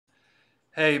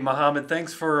Hey, Mohammed,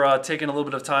 thanks for taking a little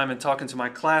bit of time and talking to my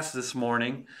class this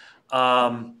morning.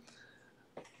 Um,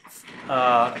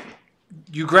 uh,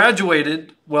 you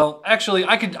graduated. Well, actually,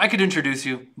 I could introduce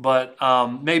you, but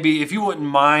maybe if you wouldn't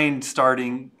mind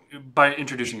starting by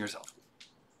introducing yourself.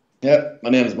 Yeah, my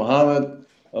name is Mohammed.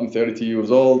 I'm 32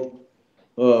 years old,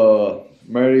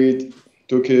 married,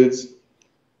 two kids,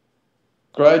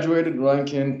 graduated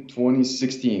Ranken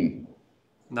 2016.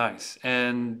 Nice.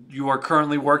 And you are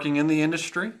currently working in the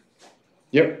industry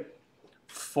Yep,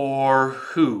 for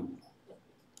who?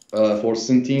 for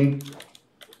Centene.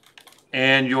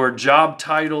 And your job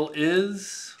title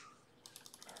is?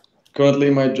 Currently,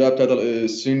 my job title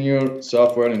is Senior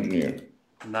Software Engineer.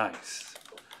 Nice.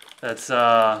 That's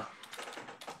a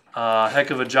heck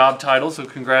of a job title, so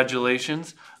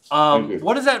congratulations. Thank you.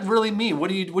 What does that really mean?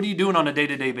 What are you doing on a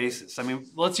day-to-day basis? I mean,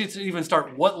 let's just even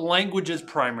start. What languages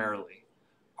primarily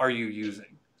are you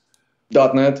using?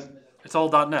 .NET. It's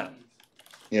all .NET.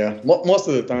 Yeah, most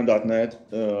of the time .NET.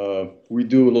 We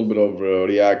do a little bit of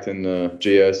React and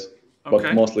JS, but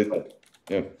Okay. mostly that.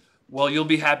 Yeah. Well, you'll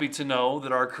be happy to know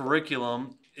that our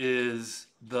curriculum is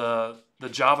the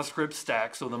JavaScript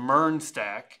stack, so the MERN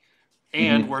stack,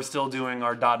 and hmm we're still doing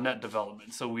our .NET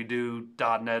development. So we do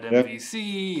 .NET Yeah,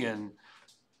 MVC and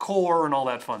Core and all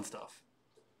that fun stuff.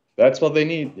 that's what they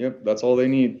need. Yep, that's all they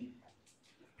need.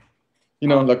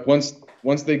 Uh, Like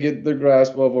once they get the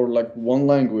grasp of or like one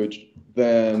language,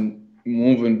 then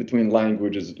moving between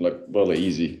languages is like really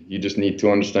easy. You just need to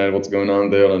understand what's going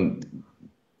on there, and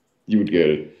you would get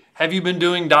it. have you been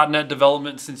doing .NET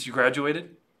development since you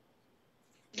graduated?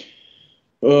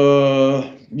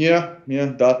 Yeah,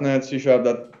 .NET, C Sharp,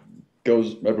 that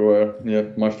goes everywhere. Yeah,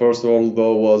 my first role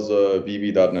though was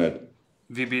VB.NET.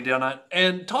 VB.NET.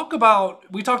 And talk about,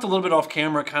 we talked a little bit off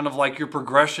camera, kind of like your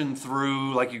progression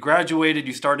through, like you graduated,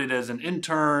 you started as an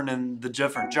intern and the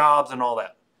different jobs and all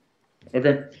that.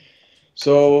 Okay,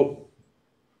 so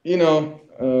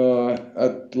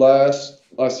at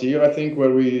last year I think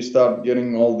where we start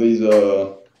getting all these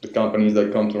the companies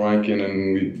that come to Rankin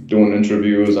and we doing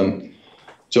interviews and.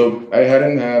 So I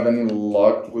hadn't have any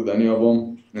luck with any of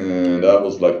them, and I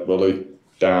was like really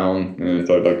down, and I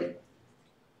thought like,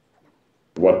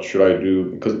 what should I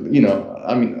do? Because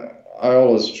I mean, I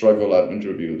always struggle at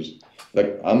interviews.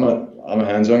 Like I'm a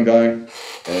hands-on guy,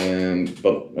 and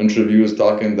but interviews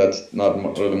talking that's not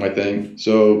really my thing.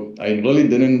 So I really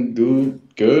didn't do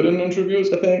good in interviews,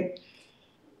 I think.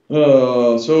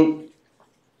 So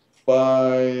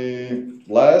by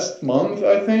last month,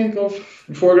 I think of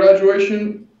before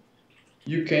graduation.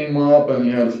 You came up and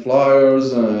you had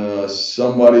flyers.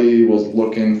 Somebody was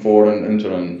looking for an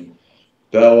intern.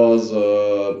 That was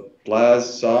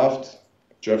Blast Soft,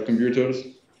 Jeff Computers.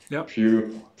 Yep. If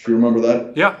you remember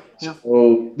that. Yeah. Yeah.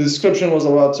 So the description was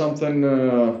about something,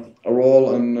 a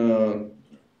role in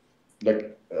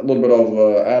like a little bit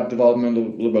of app development, a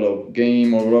little bit of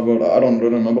game or whatever. I don't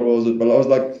really remember what was it, but I was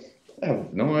like, I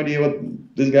have no idea what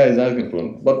this guy is asking for.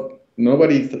 But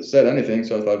nobody said anything,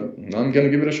 so I thought I'm gonna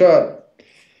give it a shot.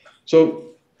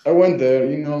 So I went there,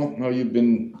 how you've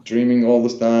been dreaming all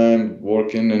this time,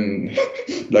 working in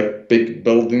like big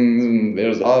buildings and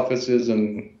there's offices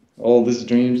and all these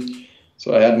dreams.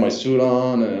 So I had my suit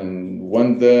on and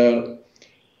went there,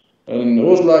 and it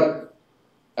was like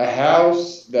a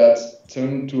house that's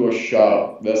turned to a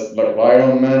shop. That's like right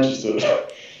on Manchester.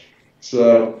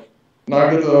 So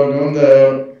knocked at the door, going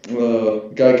there.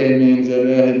 Guy came in, said,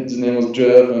 yeah, his name was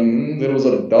Jeff, and there was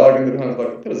a dog in the house.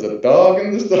 Like, there's a dog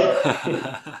in this store.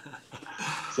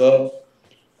 So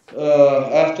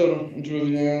after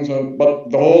interviewing, but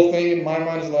the whole thing in my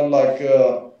mind is not like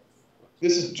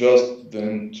this is just the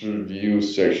interview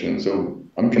section. So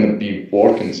I'm gonna be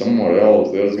working somewhere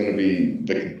else. There's gonna be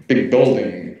like a big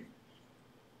building.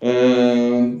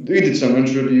 And we did some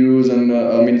interviews and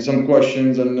I mean some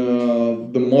questions. And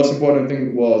the most important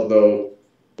thing was though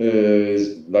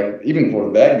is like even for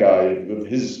that guy with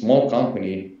his small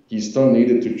company, he still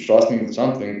needed to trust me with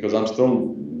something because I'm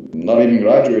still not even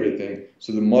graduated thing.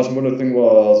 So the most important thing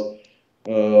was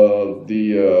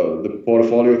the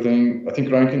portfolio thing. I think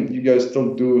Rankin, you guys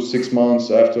still do 6 months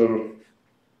after.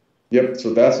 Yep.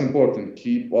 So that's important.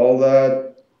 Keep all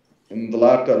that in the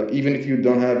laptop. Even if you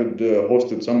don't have it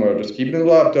hosted somewhere, just keep it in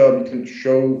the laptop. You can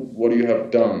show what you have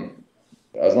done.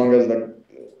 As long as the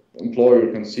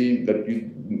employer can see that you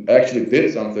actually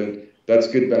did something, that's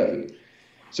good benefit.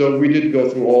 So we did go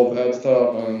through all that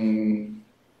stuff, and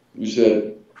we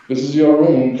said, "This is your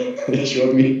room." He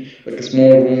showed me like a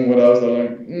small room with us. I'm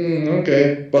like,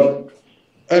 "Okay,"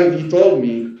 and he told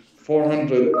me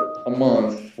 400 a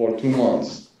month for 2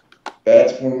 months.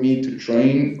 that's for me to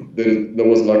train. There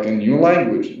was like a new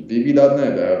language,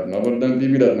 VB.NET. I have never done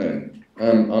VB.NET.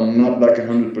 I'm not like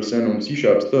 100% on C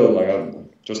Sharp still. Like I've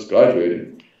just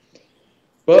graduated,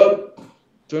 but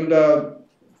turned out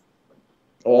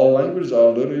all languages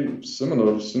are very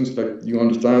similar since like you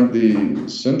understand the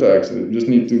syntax. You just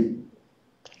need to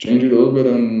change it a little bit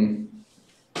and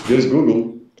just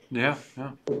Google. Yeah,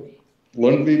 yeah.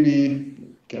 Learn VB,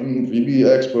 become VB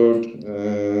expert,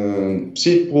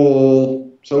 SQL.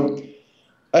 So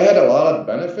I had a lot of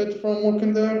benefit from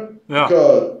working there Yeah.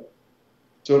 because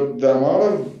so the amount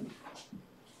of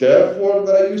dev work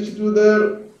that I used to do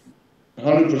there,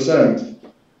 100%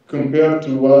 compared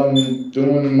to what I'm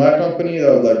doing in my company.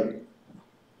 That was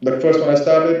like first when I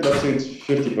started, let's say it's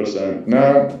 50%.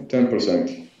 Now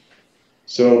 10%.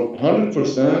 So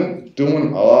 100%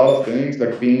 doing a lot of things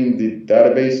like being the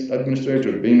database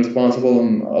administrator, being responsible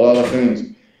on a lot of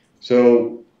things.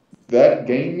 So that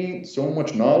gave me so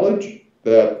much knowledge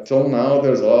that till now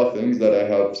there's a lot of things that I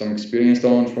have some experience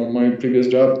on from my previous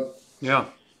job. Yeah.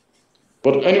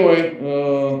 But anyway,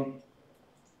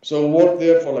 so worked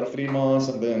there for like 3 months,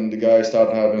 and then the guy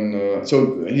started having.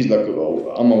 So he's like,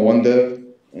 oh, I'm a one dev,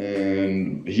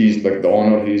 and he's like the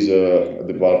owner. He's a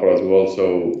developer as well.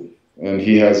 So and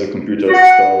he has a computer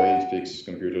store. He fixes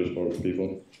computers for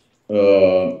people.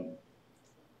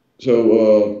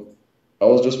 So I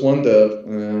was just one dev,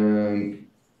 and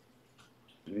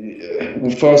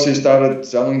first he started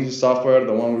selling his software,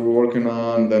 the one we were working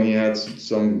on. Then he had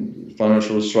some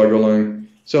financial struggling.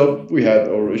 So we had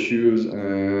our issues,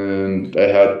 and I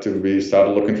had to be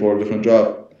started looking for a different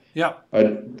job. Yeah. I had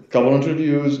a couple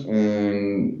interviews,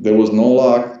 and there was no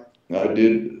luck. I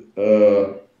did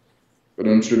an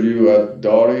interview at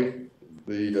Dari.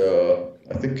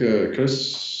 I think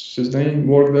Chris, his name,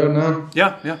 worked there now.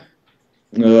 Yeah, yeah.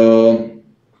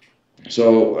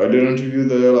 So I did an interview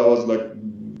there. I was like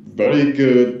very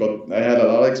good, but I had a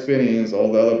lot of experience.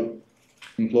 All the other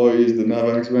employees didn't have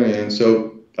any experience,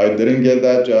 so I didn't get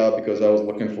that job because I was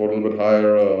looking for a little bit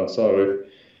higher salary.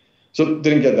 So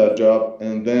didn't get that job,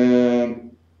 and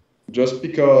then just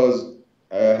because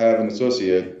I have an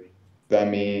associate, that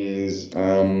means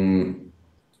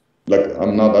like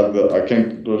I'm not at I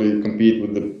can't really compete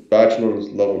with the bachelor's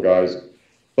level guys.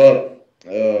 But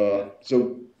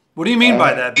so. What do you mean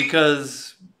by that?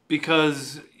 Because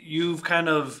you've kind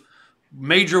of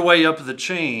made your way up the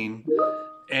chain,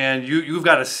 and you've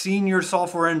got a senior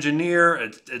software engineer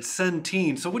at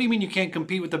Centene. So what do you mean you can't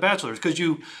compete with the bachelors? Because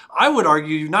I would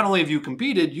argue, not only have you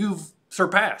competed, you've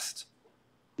surpassed.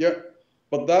 Yeah,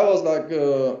 but that was like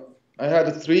I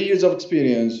had 3 years of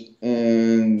experience,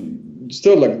 and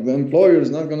still like the employer is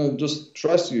not gonna just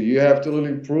trust you. You have to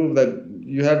really prove that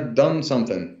you have done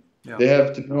something. Yeah. They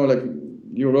have to know like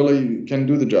you really can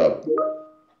do the job.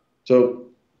 So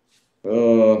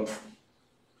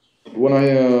when I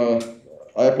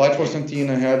applied for Centene,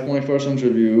 I had my first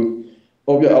interview.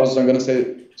 Oh yeah, I was gonna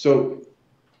say, so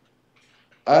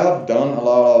I have done a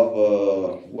lot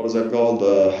of what is that called?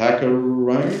 Hacker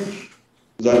rank?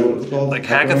 Is that what it's called? Like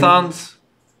hackathons?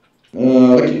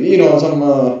 Like you know, some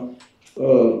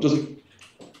just I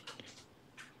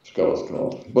forgot what it's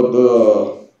called, but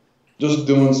just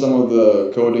doing some of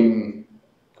the coding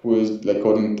quiz, like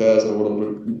coding tests or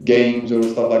whatever, games or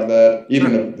stuff like that,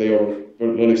 even if they are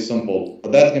really simple.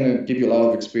 But that's gonna give you a lot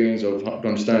of experience of how to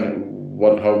understand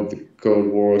how the code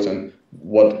works and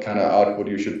what kind of output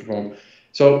you should perform.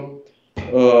 So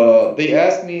they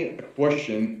asked me a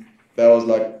question that was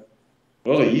like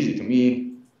really easy to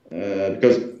me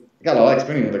because I got a lot of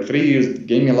experience. Like 3 years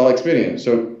gave me a lot of experience.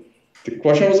 So the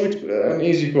question was an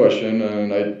easy question,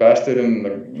 and I passed it and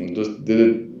like just did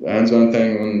it hands-on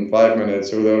thing in 5 minutes.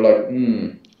 So they were like,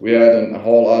 we had a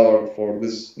whole hour for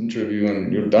this interview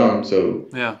and you're done. So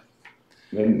yeah,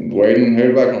 then wait and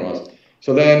hear back from us.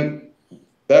 So then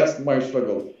that's my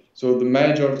struggle. So the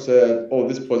manager said, oh,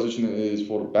 this position is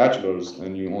for bachelors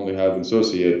and you only have an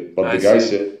associate. But the guy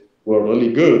said, we're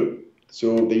really good.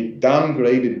 So they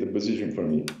downgraded the position for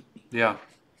me. Yeah.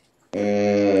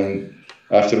 And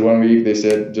after 1 week, they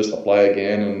said, just apply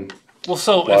again. And well,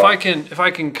 so if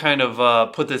I can kind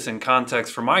of put this in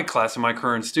context for my class and my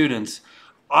current students,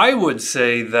 I would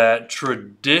say that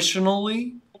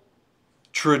traditionally,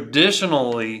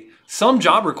 some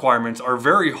job requirements are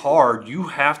very hard. You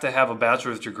have to have a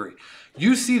bachelor's degree.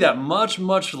 You see that much,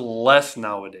 much less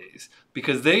nowadays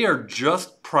because they are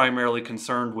just primarily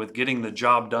concerned with getting the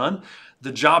job done.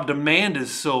 The job demand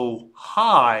is so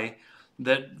high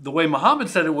that the way Mohamed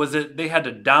said it was that they had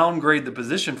to downgrade the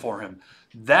position for him.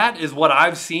 That is what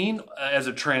I've seen as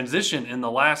a transition in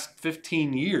the last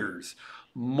 15 years.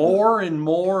 more and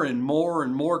more and more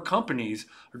and more companies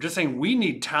are just saying we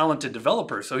need talented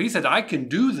developers. So he said, I can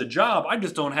do the job, I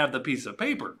just don't have the piece of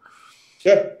paper.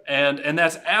 Yeah. And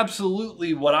that's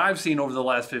absolutely what I've seen over the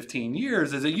last 15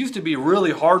 years. Is it used to be a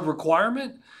really hard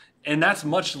requirement, and that's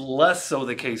much less so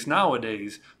the case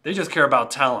nowadays. They just care about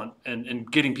talent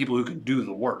and getting people who can do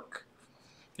the work.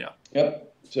 Yeah.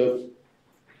 Yep. So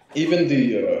even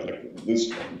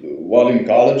this while in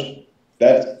college,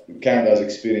 that count as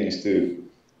experience too.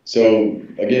 So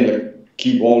again, like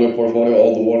keep all your portfolio,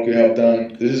 all the work you have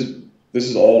done. This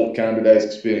is all counted as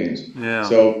experience. Yeah.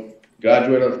 So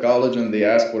graduate of college and they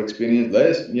ask for experience.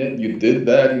 Yeah, you did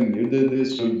that and you did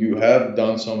this, so you have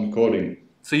done some coding.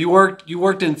 So you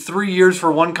worked in 3 years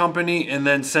for one company and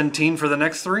then Centene for the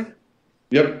next 3?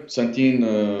 Yep,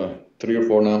 Centene 3 or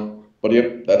 4 now. But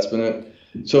yep, that's been it.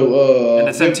 So and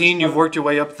at Centene, you've worked your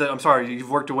way up you've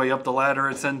worked your way up the ladder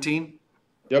at Centene?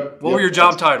 Yep. What were your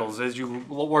job titles as you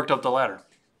worked up the ladder?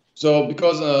 So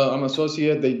because I'm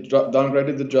associate, they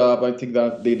downgraded the job. I think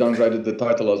that they downgraded the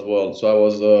title as well. So I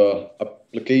was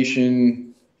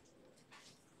application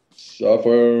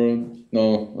software,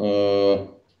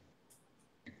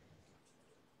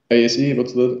 ASE,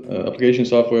 what's the application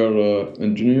software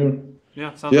engineer?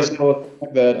 Yeah, sounds yes, like I was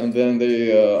like that. And then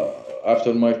they,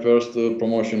 after my first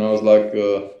promotion, I was like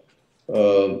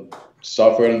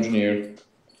software engineer.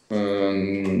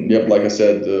 Yep, like I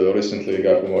said, recently I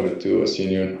got promoted to a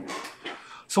senior.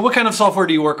 So what kind of software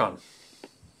do you work on?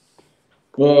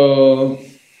 Well,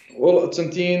 at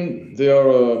Centene, they are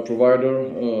a provider.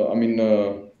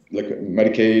 Like a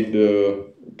Medicaid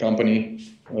company.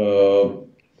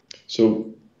 So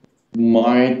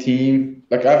my team,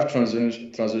 like I've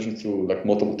transitioned through like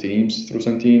multiple teams through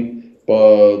Centene,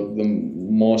 but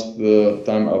most of the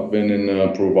time I've been in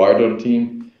a provider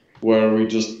team where we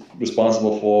just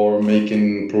responsible for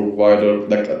making provider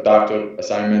like a doctor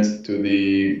assignments to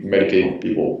the Medicaid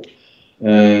people,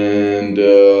 and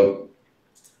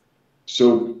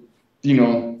so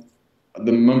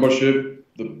the membership,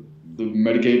 the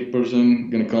Medicaid person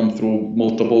gonna come through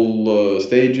multiple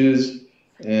stages,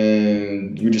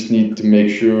 and we just need to make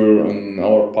sure on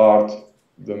our part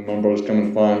the members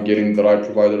coming fine, getting the right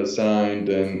provider assigned,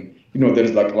 and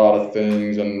there's like a lot of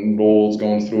things and rules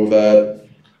going through that.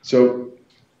 So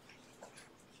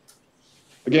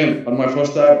again, on my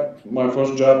first job,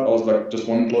 I was like just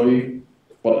one employee,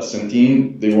 but at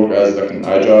Centene, they work as like an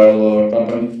agile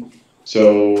company.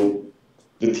 So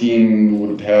the team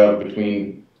would have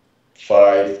between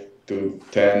 5 to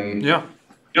 10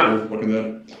 people working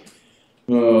there.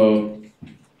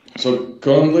 So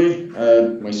currently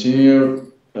at my senior,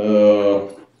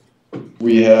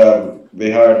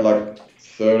 they hired like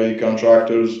 30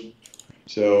 contractors.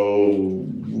 So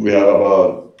we have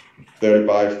about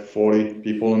 35, 40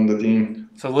 people in the team.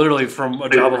 So literally from a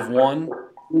job of 1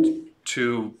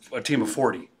 to a team of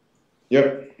 40.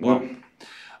 Yep. Wow.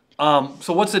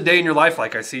 So what's a day in your life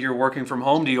like? I see you're working from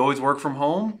home. Do you always work from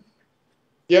home?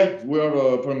 Yeah, we are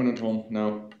a permanent home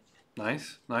now.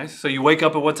 Nice, nice. So you wake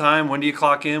up at what time? When do you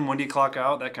clock in? When do you clock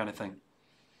out? That kind of thing.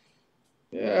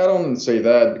 Yeah, I don't say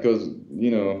that because,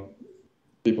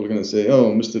 people are going to say,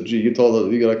 oh, Mr. G, you told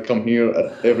us you got to come here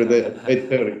every day at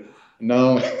 8:30.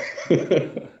 No.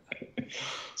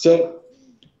 So,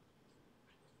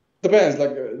 depends.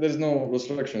 Like, there's no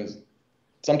restrictions.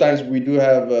 Sometimes we do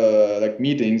have like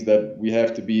meetings that we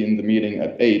have to be in the meeting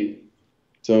at 8.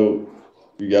 So,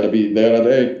 we got to be there at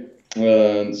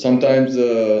 8. Sometimes,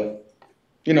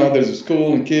 there's a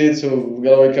school and kids, so we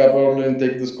got to wake up early and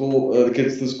take the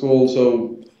kids to school.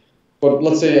 So, but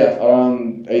let's say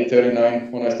around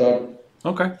 8:39 when I start.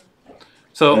 Okay.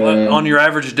 So on your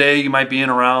average day, you might be in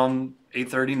around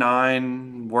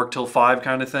 8:39, work till 5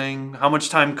 kind of thing. How much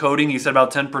time coding? You said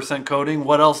about 10% coding.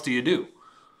 What else do you do?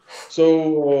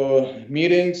 So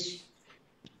meetings,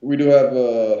 we do have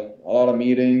a lot of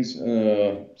meetings.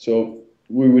 So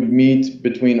we would meet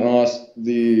between us,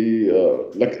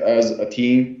 like as a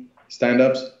team,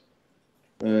 stand-ups,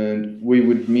 and we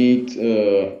would meet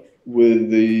with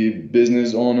the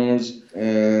business owners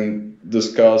and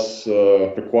discuss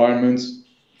requirements.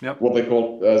 Yep. What they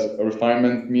call as a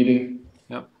refinement meeting.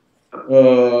 Yep.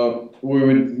 We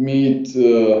would meet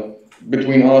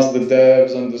between us, the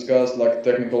devs, and discuss like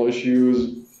technical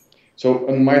issues. So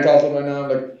in my title right now,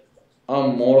 like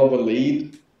I'm more of a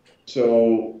lead.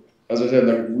 So as I said,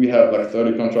 like we have like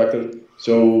 30 contractors.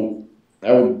 So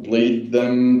I would lead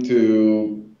them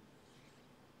to,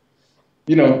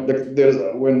 like there's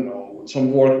when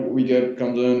some work we get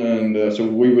comes in, and so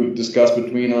we would discuss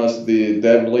between us, the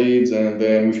dev leads, and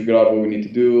then we figure out what we need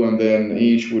to do, and then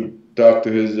each would talk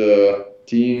to his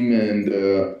team and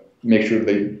make sure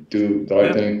they do the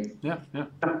right thing. Yeah, yeah.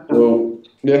 So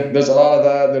yeah, there's a lot of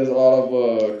that. There's a lot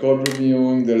of code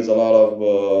reviewing. There's a lot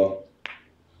of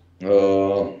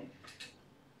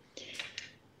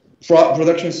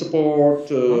production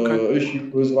support,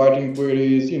 issues, writing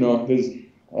queries. You know, there's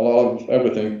a lot of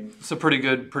everything. It's a pretty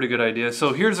good idea.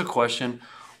 So here's a question: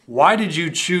 why did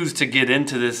you choose to get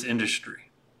into this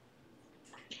industry?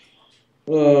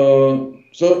 So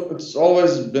it's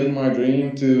always been my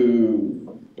dream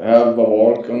to have a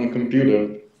work on a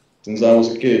computer since I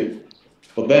was a kid.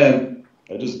 But then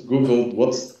I just Googled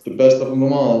what's the best of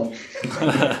them all.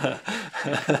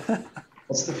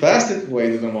 What's the fastest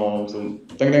way to them all? So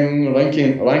ding, ding,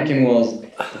 Ranken was the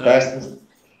fastest.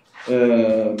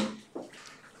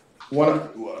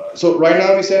 So right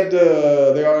now we said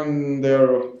they are in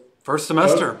their first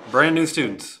semester, brand new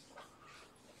students.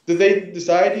 Did they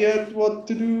decide yet what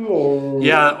to do, or?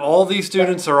 Yeah, all these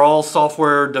students are all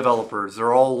software developers.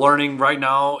 They're all learning right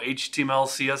now HTML,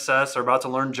 CSS. They're about to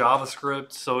learn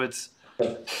JavaScript. So it's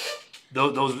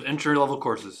those entry-level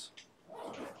courses.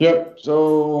 Yep.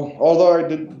 So although I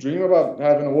did dream about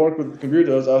having to work with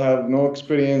computers, I have no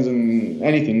experience in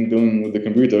anything doing with the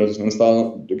computers,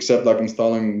 except like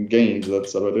installing games.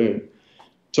 That's about it.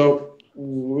 So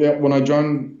yeah, when I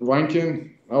joined Ranken,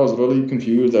 I was really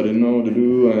confused. I didn't know what to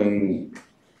do, and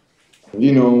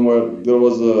you know, there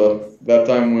was that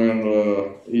time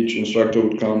when each instructor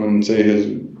would come and say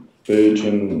his pitch,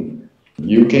 and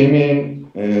you came in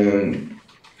and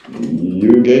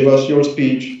you gave us your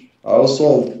speech. I was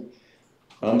sold.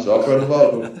 I'm software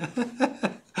developer.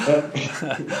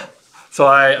 So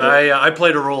I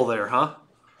played a role there, huh?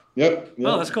 Yep.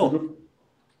 Oh, that's cool.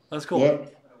 That's cool.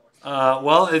 Yep.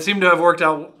 Well, it seemed to have worked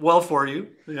out well for you,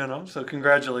 you know, so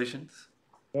congratulations.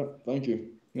 Yeah, thank you.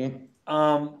 Yeah.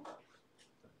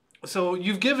 So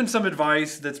you've given some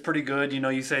advice that's pretty good. You know,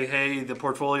 you say, hey, the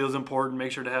portfolio is important.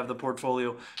 Make sure to have the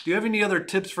portfolio. Do you have any other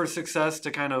tips for success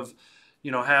to kind of, you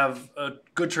know, have a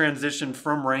good transition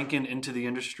from Ranken into the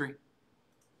industry?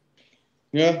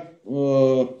 Yeah.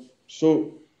 So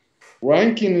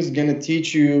Ranken is going to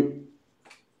teach you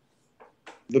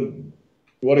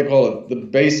what do you call it? The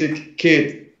basic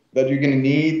kit that you're going to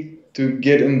need to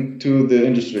get into the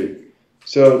industry.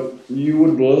 So you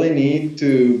would really need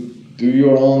to do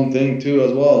your own thing too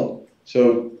as well.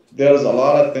 So there's a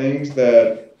lot of things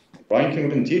that Ranken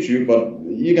wouldn't teach you, but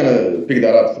you're going to pick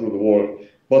that up through the work.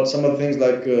 But some of the things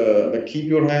like keep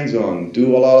your hands on,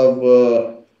 do a lot of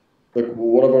like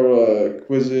whatever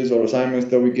quizzes or assignments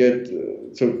that we get.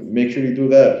 So make sure you do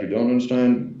that. If you don't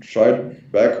understand,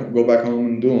 go back home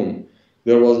and do them.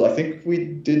 There was, I think we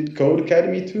did Code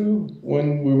Academy too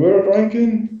when we were at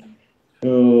Ranken.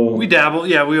 We dabble,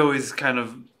 yeah. We always kind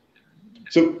of.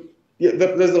 So yeah,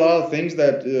 there's a lot of things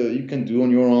that you can do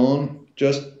on your own.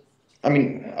 Just, I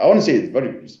mean, I want to say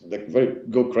it's very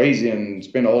go crazy and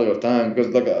spend all your time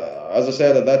because as I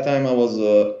said at that time I was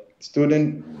a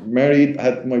student, married,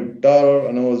 had my daughter,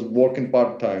 and I was working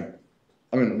part time.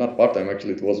 I mean, not part time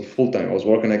actually. It was full time. I was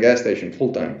working at a gas station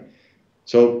full time.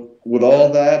 So with all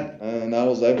that, and I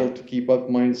was able to keep up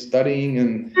my studying,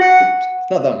 and it's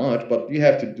not that much, but you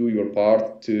have to do your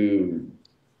part to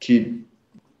keep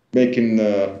making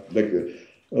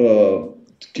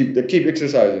keep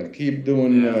exercising, keep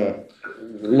doing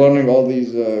learning all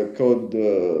these code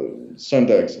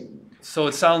syntax. So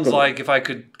it sounds like if I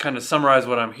could kind of summarize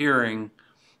what I'm hearing,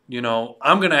 you know,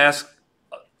 I'm going to ask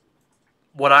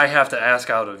what I have to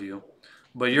ask out of you.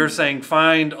 But you're saying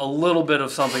find a little bit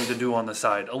of something to do on the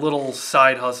side, a little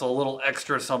side hustle, a little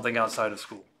extra something outside of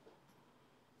school.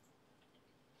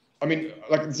 I mean,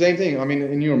 like the same thing. I mean,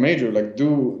 in your major, like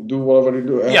do whatever you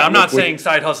do. Yeah, I'm not saying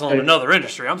side hustle in another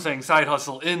industry. I'm saying side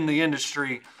hustle in the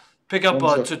industry. Pick up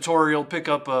a tutorial, pick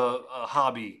up a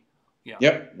hobby. Yeah.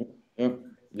 Yep.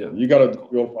 Yeah. You gotta do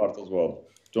your part as well.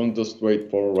 Don't just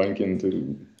wait for Ranken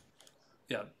to.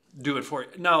 Yeah, do it for you.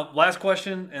 Now, last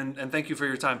question, and thank you for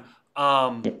your time.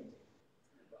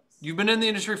 You've been in the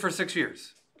industry for 6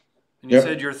 years, and you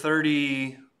said you're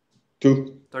 32.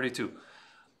 Do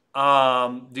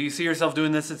you see yourself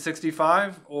doing this at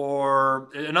 65, or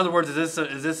in other words, is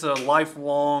this a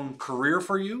lifelong career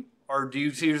for you, or do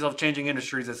you see yourself changing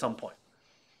industries at some point?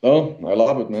 No, I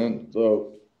love it, man.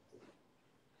 So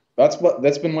that's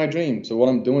been my dream. So what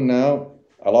I'm doing now,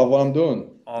 I love what I'm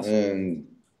doing. Awesome. And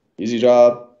easy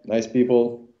job, nice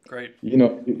people. Great. You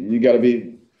know, you got to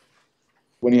be.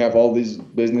 When you have all these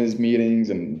business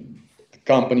meetings and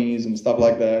companies and stuff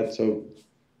like that. So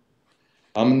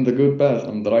I'm in the good path.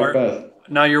 I'm the right path.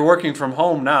 Now you're working from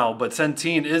home now, but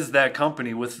Centene is that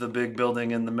company with the big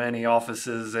building and the many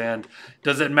offices. And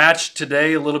does it match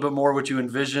today a little bit more what you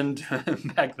envisioned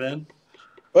back then?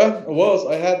 Well, it was.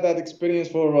 I had that experience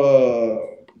for a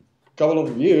couple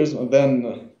of years, and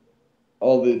then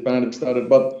all the pandemic started.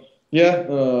 But yeah,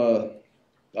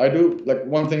 I do like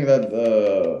one thing that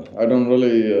I don't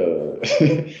really.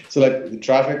 So like the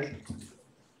traffic,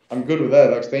 I'm good with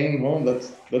that. Like staying home,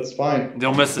 that's fine.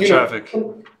 They'll miss the You traffic.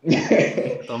 know,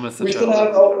 They'll miss the we still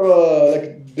traffic. have our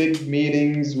like big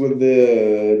meetings with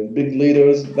the big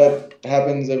leaders. That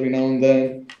happens every now and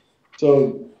then.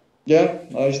 So yeah,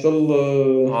 I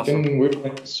still Awesome. can wear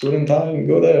my suit and tie and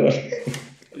go there.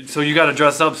 So you got to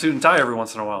dress up, suit and tie every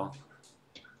once in a while.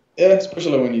 Yeah,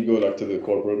 especially when you go like to the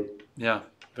corporate. Yeah,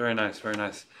 very nice, very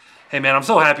nice. Hey man, I'm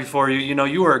so happy for you. You know,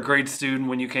 you were a great student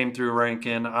when you came through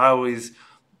Ranken. I always,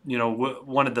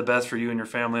 wanted the best for you and your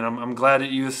family, and I'm glad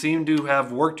that you seem to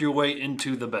have worked your way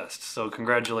into the best. So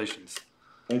congratulations.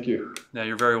 Thank you. Yeah,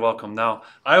 you're very welcome. Now,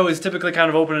 I always typically kind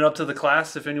of open it up to the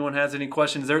class if anyone has any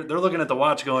questions. They're looking at the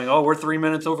watch, going, "Oh, we're 3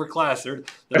 minutes over class. They're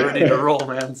ready to roll,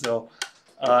 man." So,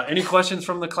 any questions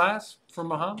from the class for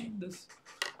Mohamed?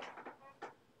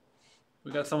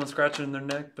 We got someone scratching their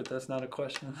neck, but that's not a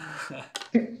question.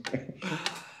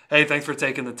 Hey, thanks for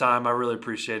taking the time. I really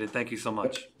appreciate it. Thank you so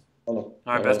much. Hello.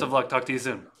 All right, best of luck. Talk to you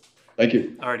soon. Thank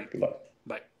you. Alrighty. Goodbye.